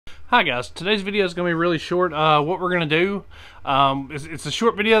Hi guys, today's video is going to be really short. What we're going to do, it's a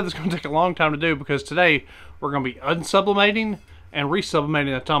short video that's going to take a long time to do because today we're going to be unsublimating and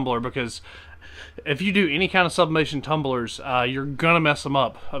resublimating a tumbler, because if you do any kind of sublimation tumblers, you're going to mess them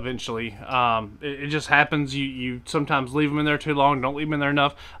up eventually. It just happens. You sometimes leave them in there too long, don't leave them in there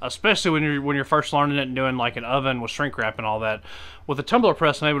enough, especially when you're first learning it and doing like an oven with shrink wrap and all that. With a tumbler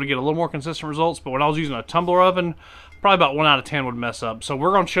press, I'm able to get a little more consistent results, but when I was using a tumbler oven, probably about 1 out of 10 would mess up. So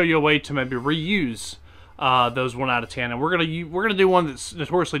we're going to show you a way to maybe reuse those 1 out of 10, and we're gonna do one that's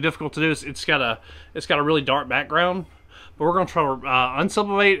notoriously difficult to do. It's got a really dark background, but we're going to try to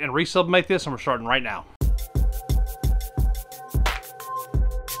unsublimate and resublimate this, and we're starting right now.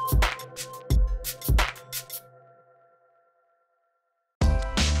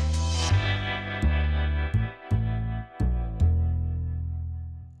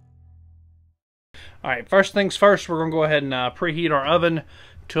 Alright, first things first, we're going to go ahead and preheat our oven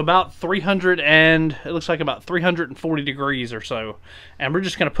to about 340 degrees or so. And we're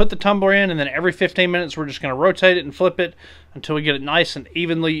just going to put the tumbler in, and then every 15 minutes we're just going to rotate it and flip it until we get it nice and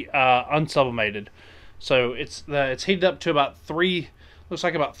evenly unsublimated. So it's heated up to about looks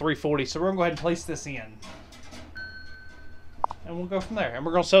like about 340. So we're going to go ahead and place this in. And we'll go from there. And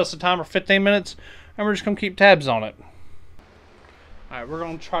we're going to set us a timer for 15 minutes, and we're just going to keep tabs on it. Alright, we're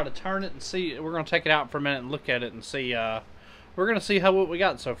going to try to turn it and see. We're going to take it out for a minute and look at it and see. We're going to see what we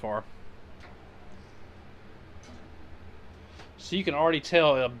got so far. So you can already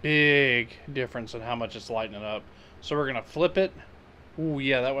tell a big difference in how much it's lightening up. So we're going to flip it. Ooh,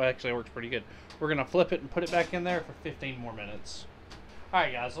 yeah, that actually works pretty good. We're going to flip it and put it back in there for 15 more minutes.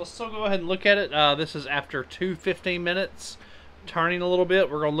 Alright guys, let's still go ahead and look at it. This is after 15 minutes. Turning a little bit.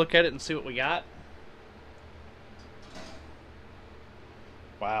 We're going to look at it and see what we got.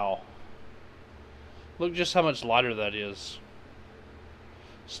 Wow. Look just how much lighter that is.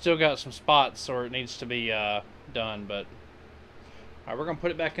 Still got some spots where it needs to be done, but alright, we're going to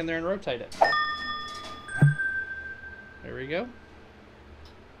put it back in there and rotate it. There we go.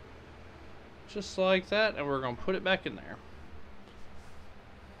 Just like that, and we're going to put it back in there.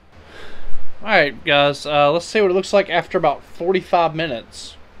 Alright guys, let's see what it looks like after about 45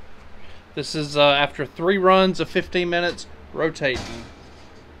 minutes. This is after 3 runs of 15 minutes, rotating.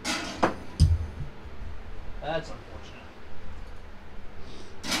 That's unfortunate.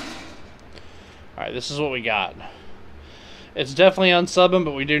 Alright, this is what we got. It's definitely unsubbing,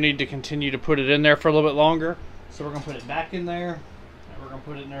 but we do need to continue to put it in there for a little bit longer. So we're going to put it back in there, and we're going to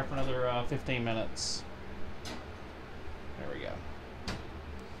put it in there for another 15 minutes. There we go.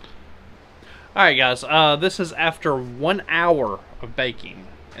 Alright guys, this is after 1 hour of baking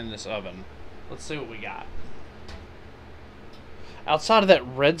in this oven. Let's see what we got. Outside of that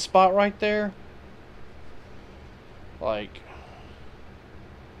red spot right there, like,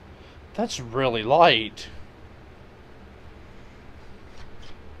 that's really light.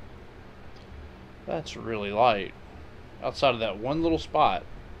 That's really light. Outside of that one little spot.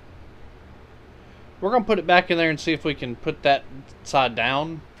 We're going to put it back in there and see if we can put that side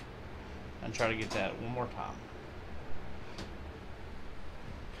down and try to get that one more time.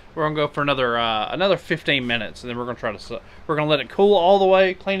 We're going to go for another 15 minutes, and then we're going to try to let it cool all the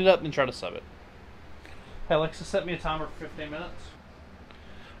way, clean it up, and then try to sub it. Hey Alexa, set me a timer for 15 minutes.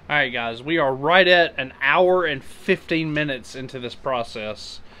 Alright guys, we are right at 1 hour and 15 minutes into this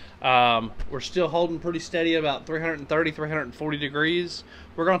process. We're still holding pretty steady about 330, 340 degrees.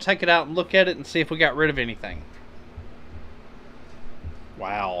 We're going to take it out and look at it and see if we got rid of anything.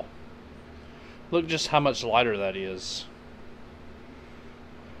 Wow. Look just how much lighter that is.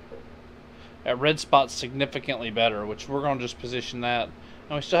 That red spot's significantly better, which we're going to just position that.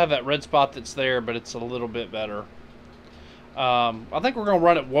 And we still have that red spot that's there, but it's a little bit better. I think we're going to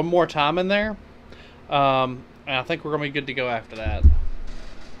run it one more time in there. And I think we're going to be good to go after that.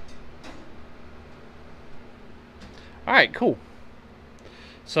 Alright, cool.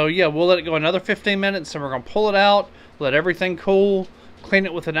 So yeah, we'll let it go another 15 minutes, and we're going to pull it out, let everything cool, clean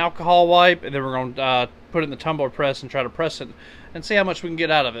it with an alcohol wipe, and then we're going to put it in the tumbler press and try to press it and see how much we can get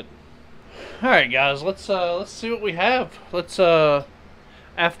out of it. Alright guys, let's see what we have.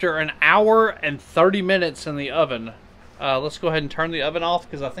 After 1 hour and 30 minutes in the oven, let's go ahead and turn the oven off,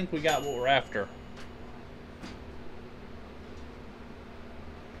 because I think we got what we're after.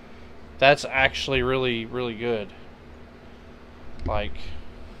 That's actually really, really good. Like,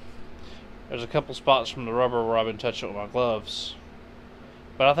 there's a couple spots from the rubber where I've been touching it with my gloves,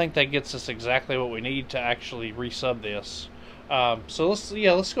 but I think that gets us exactly what we need to actually resub this. So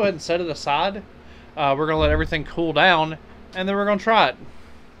let's go ahead and set it aside. We're going to let everything cool down, and then we're going to try it.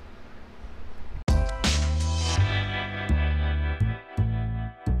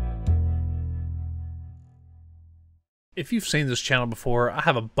 If you've seen this channel before, I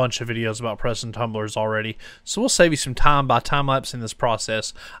have a bunch of videos about pressing tumblers already, so we'll save you some time by time-lapsing this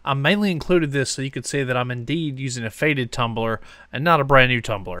process. I mainly included this so you could see that I'm indeed using a faded tumbler and not a brand new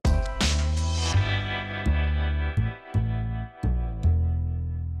tumbler.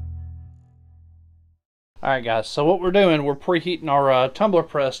 Alright guys, so what we're doing, we're preheating our tumbler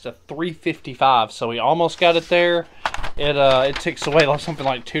press to 355, so we almost got it there. It ticks away like something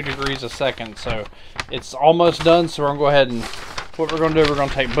like 2 degrees a second, so it's almost done. So we're going to go ahead and, what we're going to do, we're going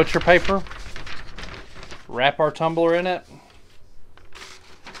to take butcher paper, wrap our tumbler in it,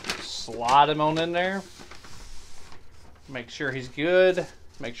 slide him on in there, make sure he's good,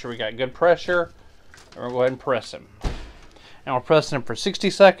 make sure we got good pressure, and we're going to go ahead and press him. And we're pressing him for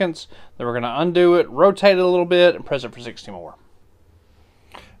 60 seconds, then we're going to undo it, rotate it a little bit, and press it for 60 more.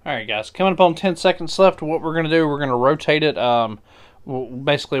 Alright guys, coming up on 10 seconds left, what we're going to do, we're going to rotate it,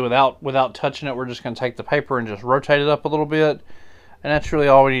 basically without touching it. We're just going to take the paper and just rotate it up a little bit, and that's really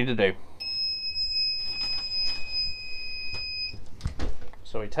all we need to do.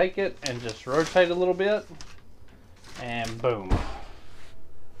 So we take it and just rotate a little bit, and boom.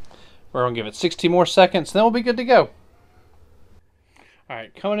 We're going to give it 60 more seconds, then we'll be good to go.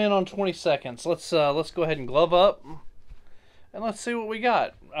 Alright, coming in on 20 seconds, let's go ahead and glove up. And let's see what we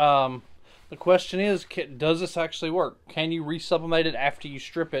got. The question is, does this actually work? Can you resublimate it after you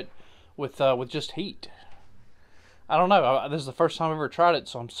strip it with just heat? I don't know. This is the first time I've ever tried it,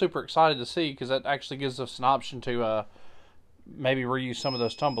 so I'm super excited to see, because that actually gives us an option to maybe reuse some of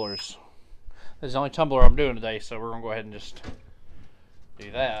those tumblers. This is the only tumbler I'm doing today, so we're going to go ahead and just do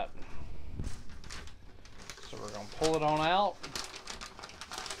that. So we're going to pull it on out.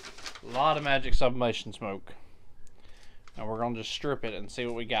 A lot of magic sublimation smoke. And we're going to just strip it and see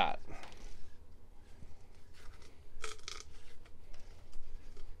what we got.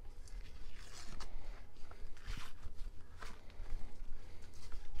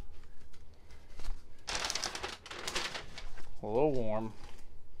 A little warm.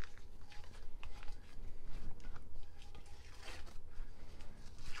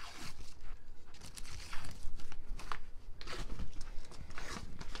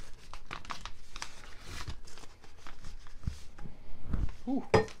 Ooh.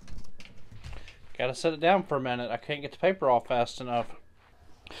 Gotta set it down for a minute. I can't get the paper off fast enough.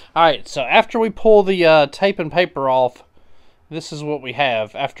 Alright, so after we pull the tape and paper off, this is what we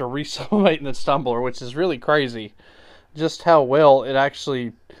have after resublimating this tumbler, which is really crazy. Just how well it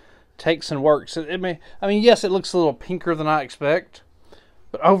actually takes and works. I mean, yes, it looks a little pinker than I expect,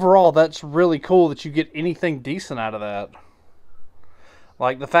 but overall, that's really cool that you get anything decent out of that.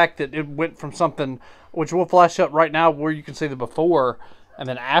 Like the fact that it went from something, which we'll flash up right now where you can see the before and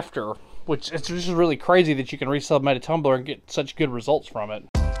then after, which it's just really crazy that you can resublimate a tumbler and get such good results from it.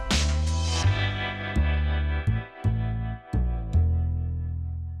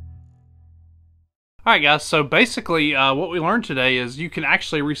 Alright guys, so basically what we learned today is you can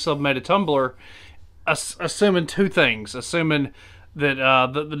actually resublimate a tumbler assuming two things. Assuming that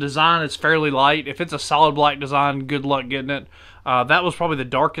the design is fairly light. If it's a solid black design, good luck getting it. That was probably the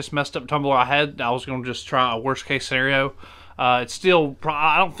darkest messed up tumbler I had. I was going to just try a worst case scenario. It's still,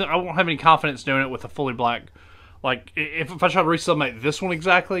 I won't have any confidence doing it with a fully black. Like if I try to resublimate this one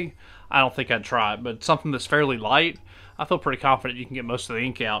exactly, I don't think I'd try it. But something that's fairly light, I feel pretty confident you can get most of the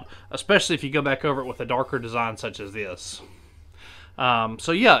ink out, especially if you go back over it with a darker design such as this.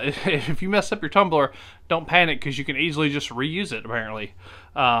 So yeah, if you mess up your tumbler, don't panic, because you can easily just reuse it apparently.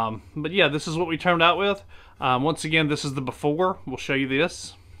 But yeah, this is what we turned out with. Once again, this is the before. We'll show you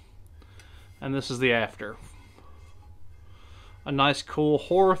this. And this is the after. A nice, cool,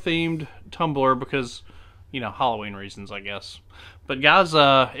 horror-themed tumbler because, you know, Halloween reasons, I guess. But guys,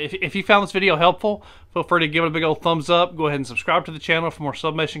 if you found this video helpful, feel free to give it a big old thumbs up. Go ahead and subscribe to the channel for more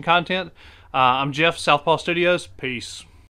sublimation content. I'm Jeff, Southpaw Studios. Peace.